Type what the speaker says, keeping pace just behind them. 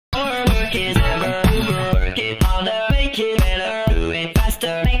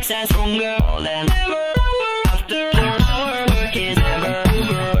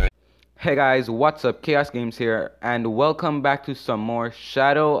Hey guys, what's up? Chaos Games here, and welcome back to some more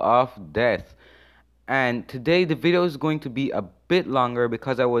Shadow of Death. And today the video is going to be a bit longer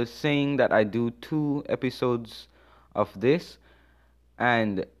because I was saying that I do 2 episodes of this,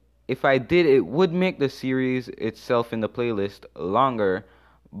 and if I did, it would make the series itself in the playlist longer,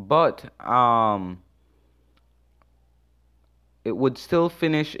 but it would still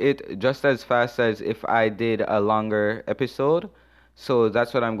finish it just as fast as if I did a longer episode. So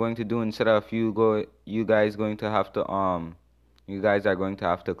that's what I'm going to do instead of you guys going to have to you guys are going to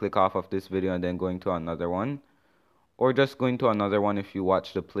have to click off of this video and then going to another one, or just going to another one if you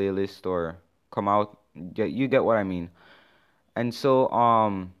watch the playlist or come out. You get what I mean. And so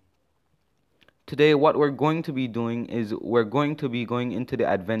today what we're going to be doing is we're going to be going into the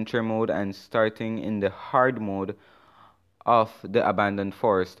adventure mode and starting in the hard mode of the abandoned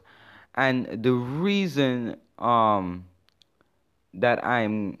forest. And the reason that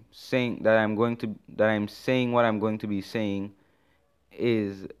I'm saying what I'm going to be saying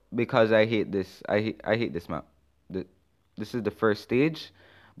is because I hate this. I hate this map. The, this is the first stage,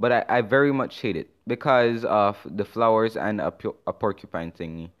 but I very much hate it because of the flowers and a porcupine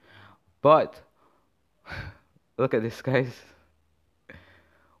thingy. But look at this, guys.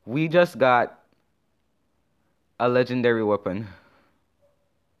 We just got a legendary weapon.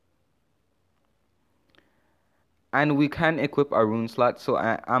 And we can equip a rune slot, so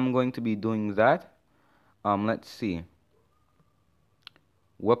I'm going to be doing that. Let's see.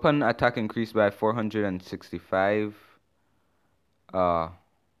 Weapon attack increased by 465. Uh,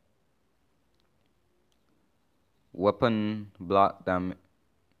 weapon block damage.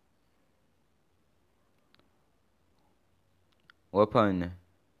 Weapon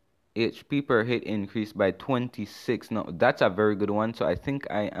HP per hit increased by 26. No, that's a very good one. So I think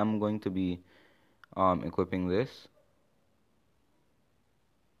I am going to be equipping this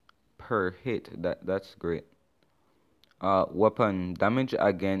per hit. That's great. Weapon damage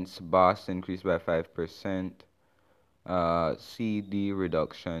against boss increased by 5%. CD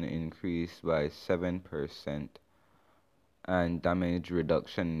reduction increased by 7%. And damage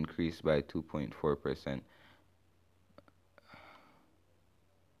reduction increased by 2.4%.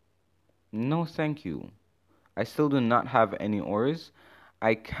 No, thank you. I still do not have any ores.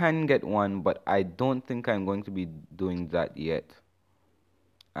 I can get one, but I don't think I'm going to be doing that yet.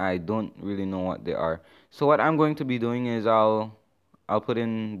 I don't really know what they are. So what I'm going to be doing is I'll put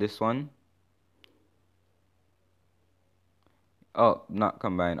in this one. Oh, not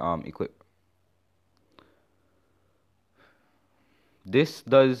combine, equip. This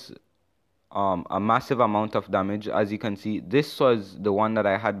does a massive amount of damage. As you can see, this was the one that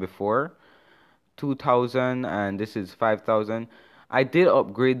I had before, 2000, and this is 5000. I did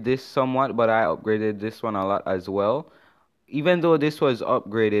upgrade this somewhat, but I upgraded this one a lot as well. Even though this was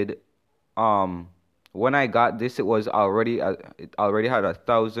upgraded, um when I got this, it already had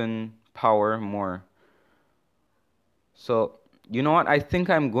 1,000 power more. So you know what, I think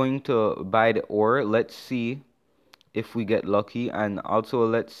I'm going to buy the ore. Let's see if we get lucky, and also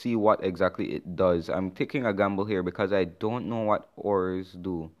let's see what exactly it does. I'm taking a gamble here because I don't know what ores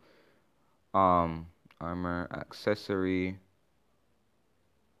do. um Armor, accessory,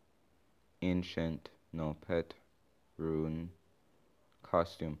 ancient, no, pet, rune,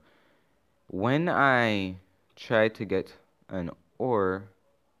 costume. When I try to get an ore,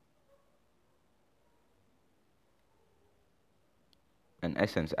 an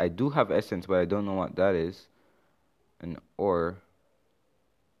essence, I do have essence, but I don't know what that is. An ore,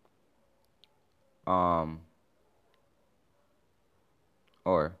 um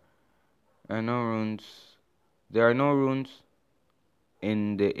ore. There are no runes. There are no runes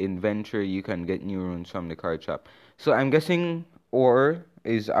in the inventory. You can get new runes from the card shop. So I'm guessing ore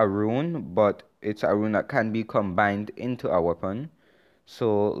is a rune, but it's a rune that can be combined into a weapon.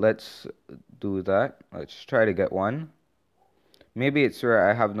 So let's do that. Let's try to get one. Maybe it's rare,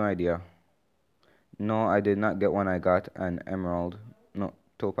 I have no idea. No, I did not get one. I got an emerald. No,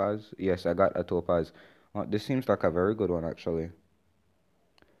 topaz. Yes, I got a topaz. This seems like a very good one, actually.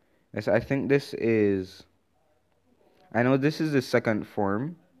 Yes, I think this is... I know this is the second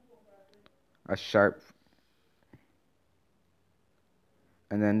form. A sharp.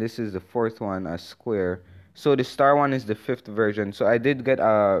 And then this is the fourth one, a square. So the star one is the fifth version. So I did get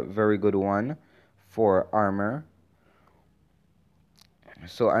a very good one for armor.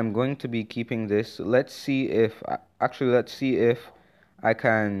 So I'm going to be keeping this. Let's see if... Actually, let's see if I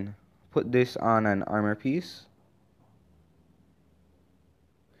can put this on an armor piece.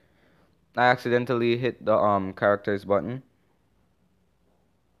 I accidentally hit the characters button.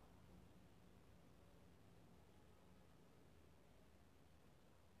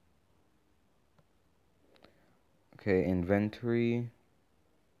 Okay, inventory.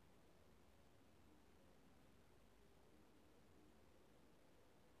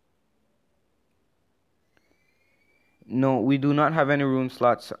 No, we do not have any rune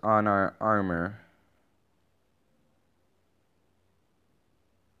slots on our armor.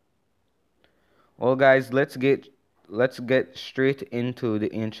 Well, guys, let's get straight into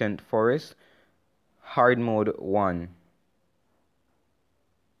the ancient forest. Hard mode 1.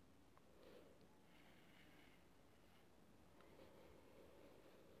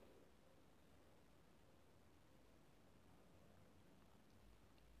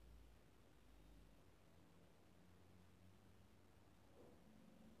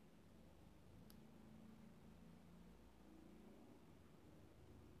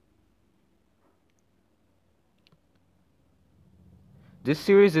 This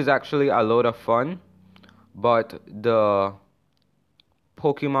series is actually a load of fun, but the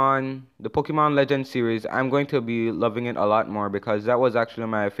Pokemon Legend series, I'm going to be loving it a lot more because that was actually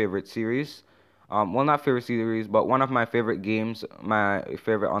my favorite series. Well, not favorite series, but one of my favorite games, my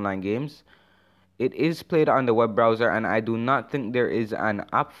favorite online games. It is played on the web browser, and I do not think there is an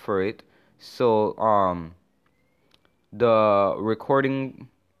app for it. So, the recording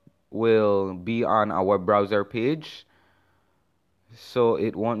will be on a web browser page. So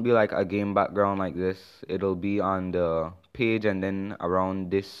it won't be like a game background like this. It'll be on the page, and then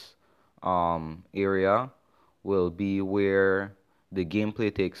around this area will be where the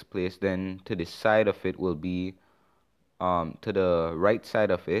gameplay takes place. Then to the side of it will be to the right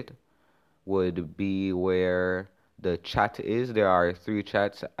side of it would be where the chat is. There are three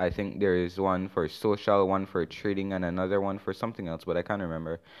chats. I think there is one for social, one for trading, and another one for something else, but I can't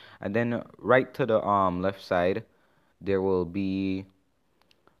remember. And then right to the left side there will be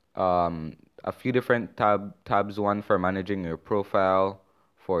a few different tabs. One for managing your profile,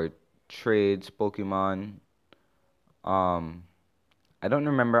 for trades, Pokemon. Um, I don't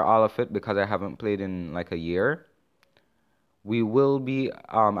remember all of it because I haven't played in like a year. We will be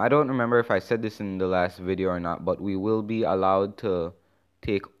I don't remember if I said this in the last video or not, but we will be allowed to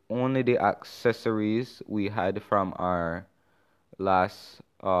take only the accessories we had from our last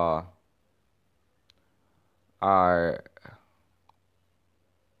our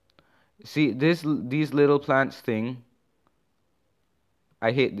see these little plants thing.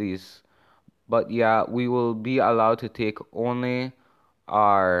 I hate these. But yeah, we will be allowed to take only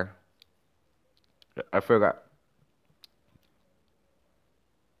our I forgot.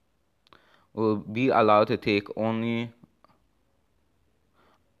 We'll be allowed to take only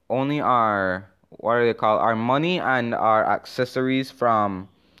our what do they call our money and our accessories from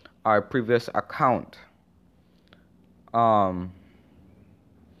our previous account. Um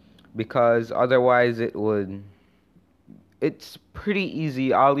because otherwise it's pretty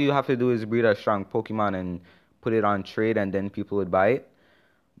easy. All you have to do is breed a strong Pokemon and put it on trade, and then people would buy it.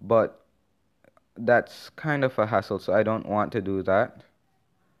 But that's kind of a hassle, so I don't want to do that.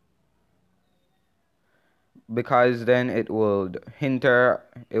 Because then it would hinder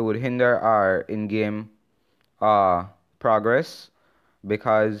our in-game uh progress,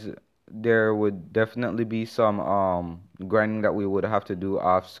 because there would definitely be some grinding that we would have to do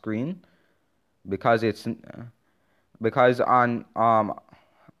off screen, because it's because on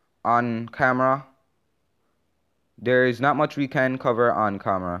camera there is not much we can cover on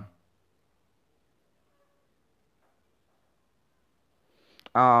camera.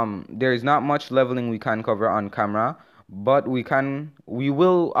 There is not much leveling we can cover on camera, but we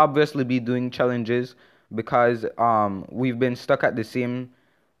will obviously be doing challenges, because we've been stuck at the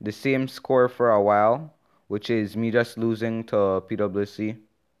same score for a while, which is me just losing to PwC.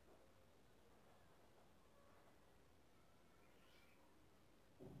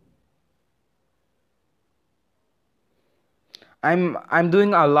 I'm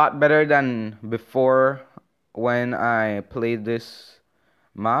doing a lot better than before when I played this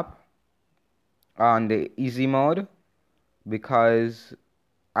map on the easy mode, because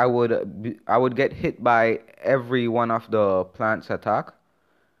I would get hit by every one of the plants attack.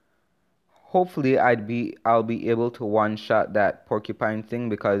 Hopefully I'll be able to one shot that porcupine thing,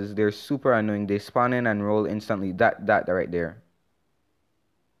 because they're super annoying. They spawn in and roll instantly. That right there.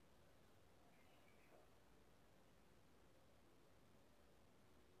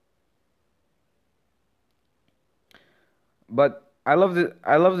 But I love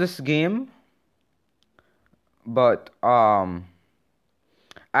this game, but I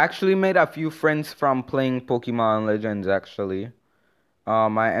actually made a few friends from playing Pokemon Legends actually.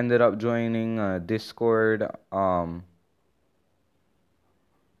 I ended up joining Discord. Yeah,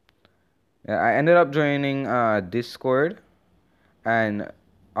 I ended up joining Discord, and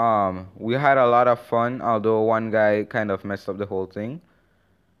We had a lot of fun, although one guy kind of messed up the whole thing.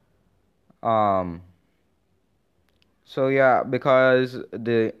 Um, so yeah, because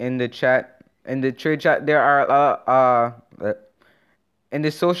in the trade chat, there are in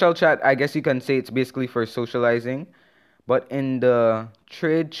the social chat, I guess you can say it's basically for socializing, but in the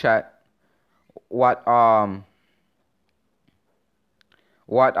trade chat, what um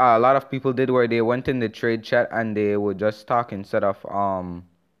what a lot of people did where they went in the trade chat and they would just talk instead of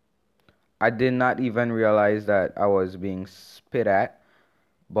I did not even realize that I was being spit at,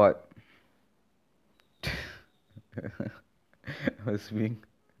 but I was being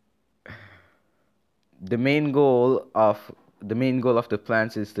the main goal of the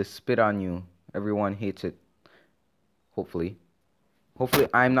plants is to spit on you. Everyone hates it, hopefully. Hopefully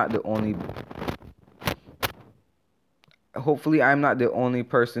I'm not the only hopefully I'm not the only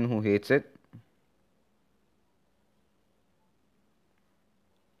person who hates it.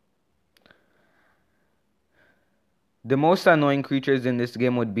 The most annoying creatures in this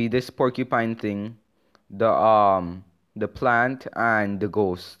game would be this porcupine thing, the plant and the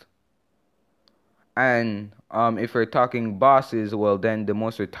ghost. And if we're talking bosses, well then the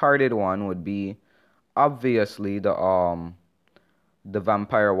most retarded one would be obviously the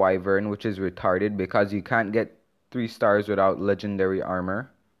vampire wyvern, which is retarded because you can't get 3 stars without legendary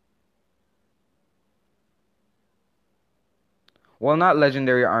armor. Well, not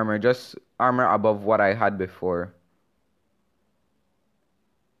legendary armor, just armor above what I had before.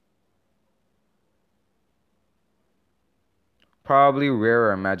 Probably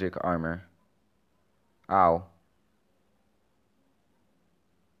rarer magic armor. Ow.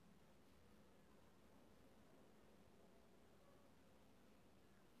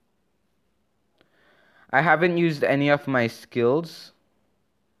 I haven't used any of my skills.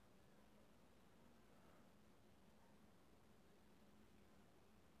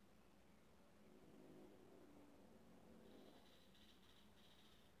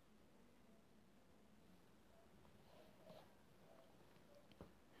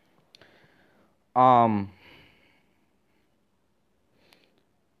 Um,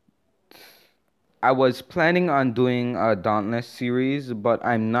 I was planning on doing a Dauntless series, but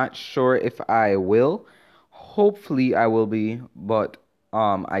I'm not sure if I will. Hopefully I will be, but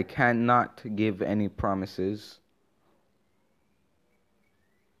I cannot give any promises.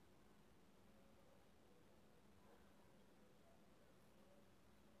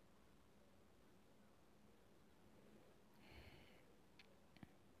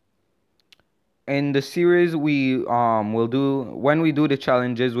 In the series we will do when we do the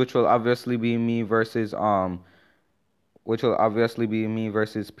challenges, which will obviously be me versus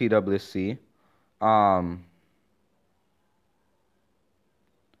PWC. Um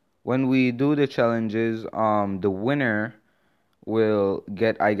when we do the challenges, the winner will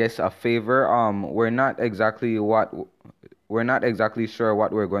get, I guess, a favor. We're not exactly sure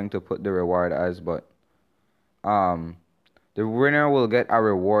what we're going to put the reward as, but um the winner will get a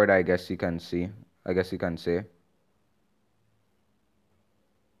reward, I guess you can see. I guess you can say.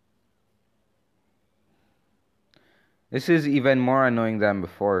 This is even more annoying than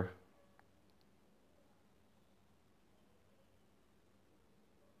before.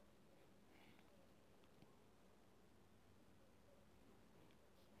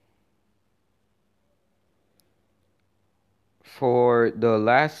 For the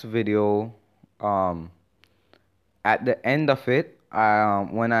last video, um, at the end of it,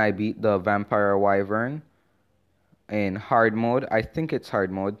 when I beat the Vampire Wyvern in hard mode, I think it's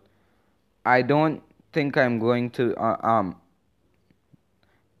hard mode. I don't think I'm going to,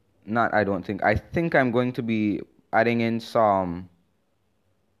 not I don't think, I think I'm going to be adding in some,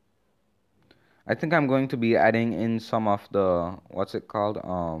 I think I'm going to be adding in some of the, what's it called?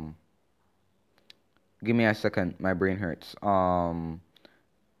 Give me a second, my brain hurts.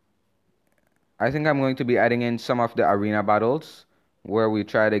 I think I'm going to be adding in some of the arena battles where we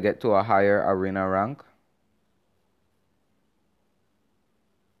try to get to a higher arena rank.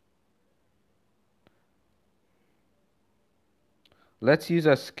 Let's use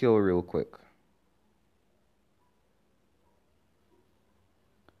a skill real quick.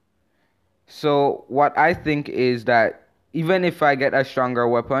 So what I think is that even if I get a stronger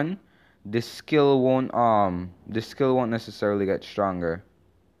weapon, the skill won't necessarily get stronger.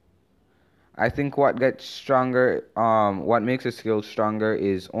 I think what makes a skill stronger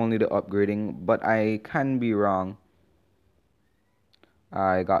is only the upgrading, but I can be wrong.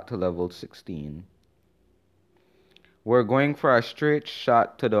 I got to level 16. We're going for a straight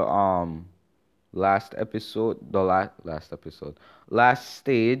shot to the last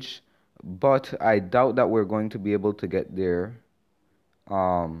stage, but I doubt that we're going to be able to get there.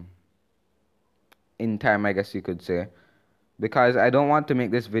 um in time, I guess you could say, because I don't want to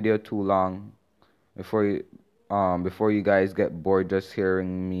make this video too long before you guys get bored just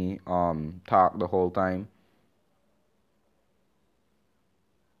hearing me talk the whole time.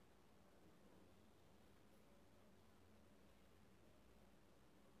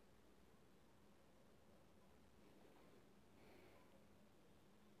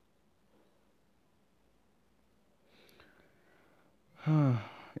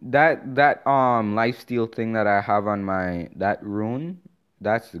 That lifesteal thing that I have on my that rune,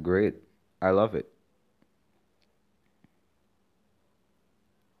 that's great. I love it.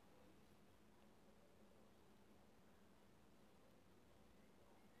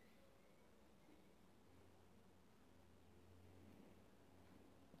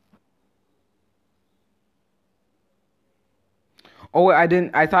 Oh, I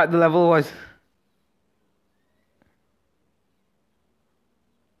didn't. I thought the level was.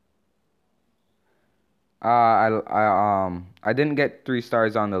 I didn't get 3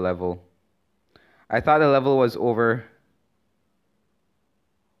 stars on the level. I thought the level was over.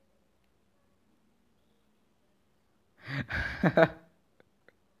 I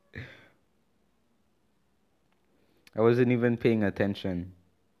wasn't even paying attention.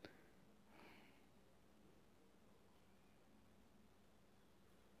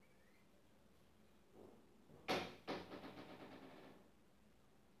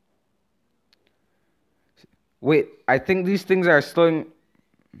 Wait, I think these things are slowing.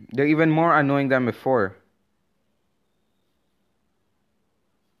 They're even more annoying than before.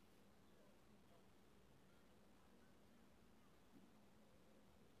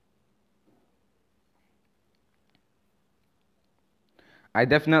 I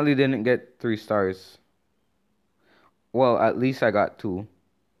definitely didn't get 3 stars. Well, at least I got 2.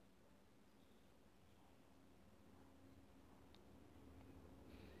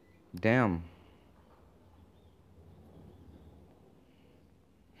 Damn.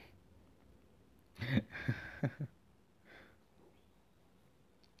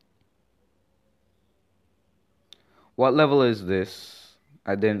 What level is this?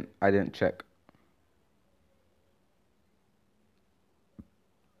 I didn't check.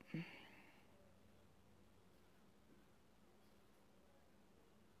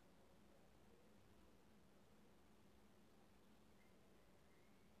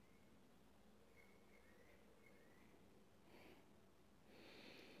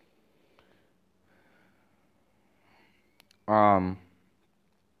 Um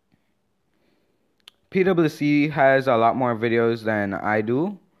PWC has a lot more videos than I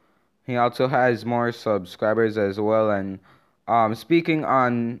do. He also has more subscribers as well. And speaking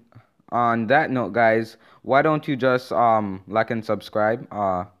on that note, guys, why don't you just like and subscribe?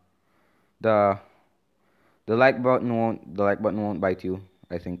 The the like button won't bite you,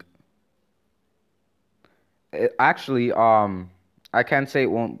 I think. Actually, I can't say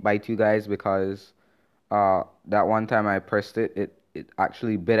it won't bite you guys because that one time I pressed it, it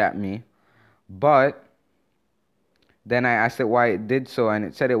actually bit at me. But then I asked it why it did so, and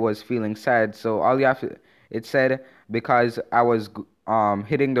it said it was feeling sad. So all you have to, it said because I was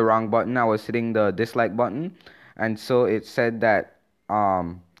hitting the wrong button, I was hitting the dislike button, and so it said that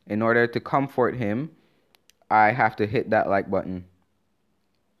in order to comfort him, I have to hit that like button.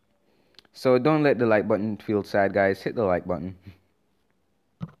 So don't let the like button feel sad, guys. Hit the like button.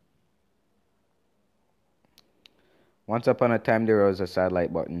 Once upon a time, there was a sad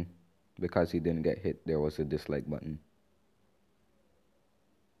like button because he didn't get hit. There was a dislike button.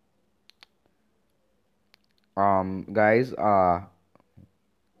 Guys,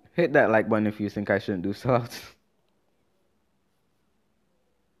 hit that like button if you think I shouldn't do so.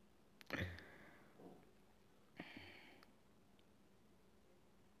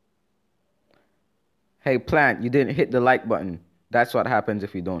 Hey, Plant, you didn't hit the like button. That's what happens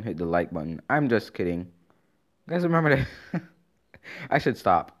if you don't hit the like button. I'm just kidding. Guys, remember that. I should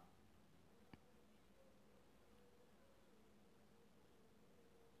stop.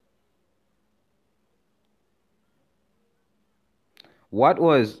 What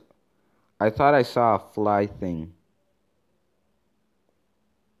was. I thought I saw a fly thing.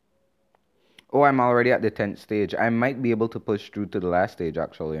 Oh, I'm already at the 10th stage. I might be able to push through to the last stage,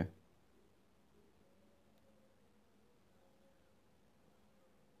 actually.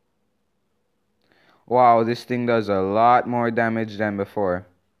 Wow, this thing does a lot more damage than before.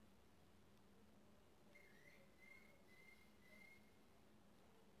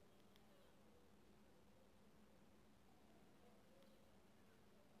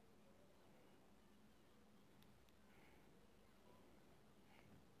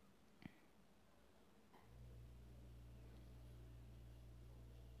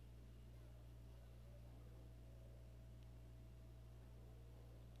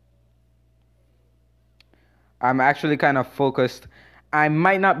 I'm actually kind of focused. I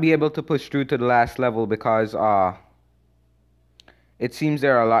might not be able to push through to the last level because it seems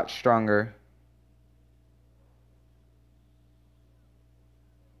they're a lot stronger.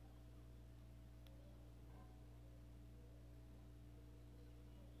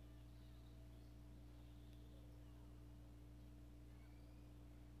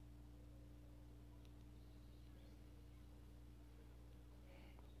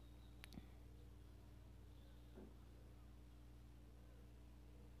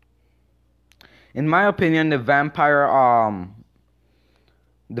 In my opinion, the vampire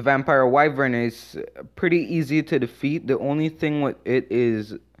wyvern is pretty easy to defeat. The only thing with it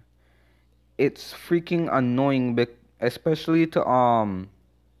is it's freaking annoying, especially to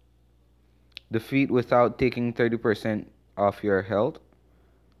defeat without taking 30% of your health.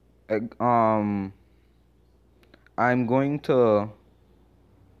 Um, I'm going to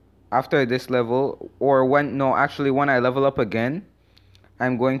after this level, or when no, actually when I level up again,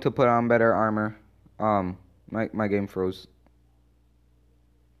 I'm going to put on better armor. My game froze.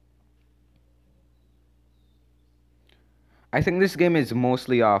 I think this game is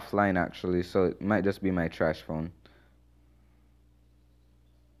mostly offline actually, so it might just be my trash phone.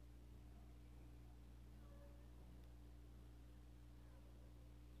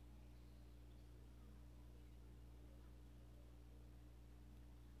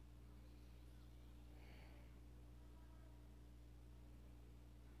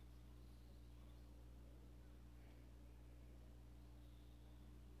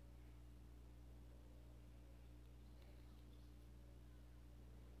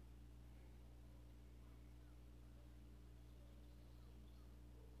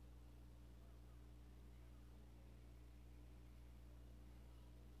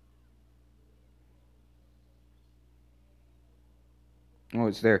 Oh,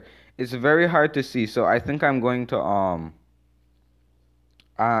 it's there. It's very hard to see, so I think I'm going to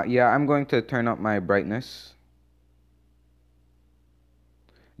yeah, I'm going to turn up my brightness.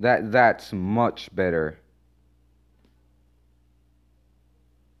 That's much better.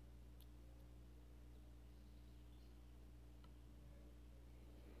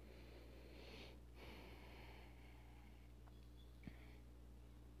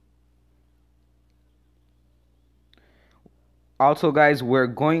 Also, guys,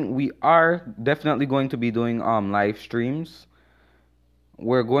 we are definitely going to be doing live streams.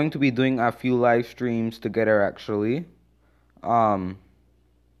 We're going to be doing a few live streams together actually. Um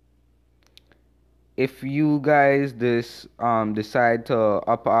if you guys decide to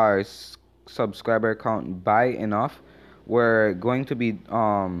up our subscriber count by enough, we're going to be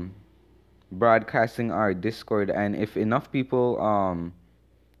broadcasting our Discord, and if enough people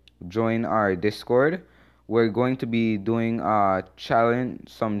join our Discord, we're going to be doing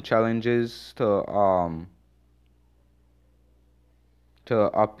some challenges to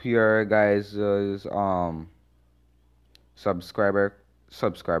up your guys' subscriber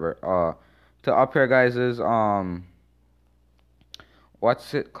subscriber to up your guys's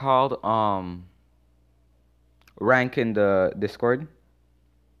what's it called rank in the Discord.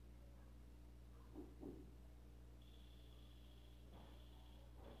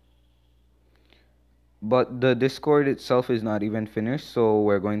 But the Discord itself is not even finished, so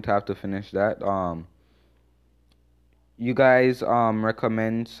we're going to have to finish that. You guys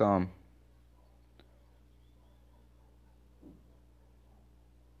recommend some.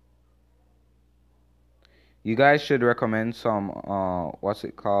 You guys should recommend some what's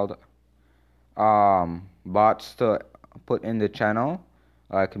it called bots to put in the channel,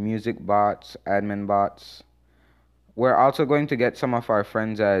 like music bots, admin bots. We're also going to get some of our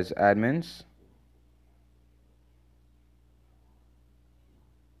friends as admins.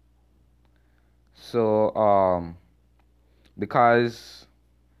 So because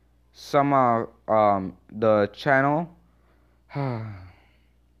some of the channel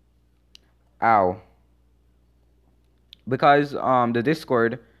ow, because the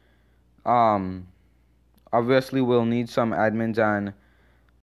Discord um obviously we'll need some admins, and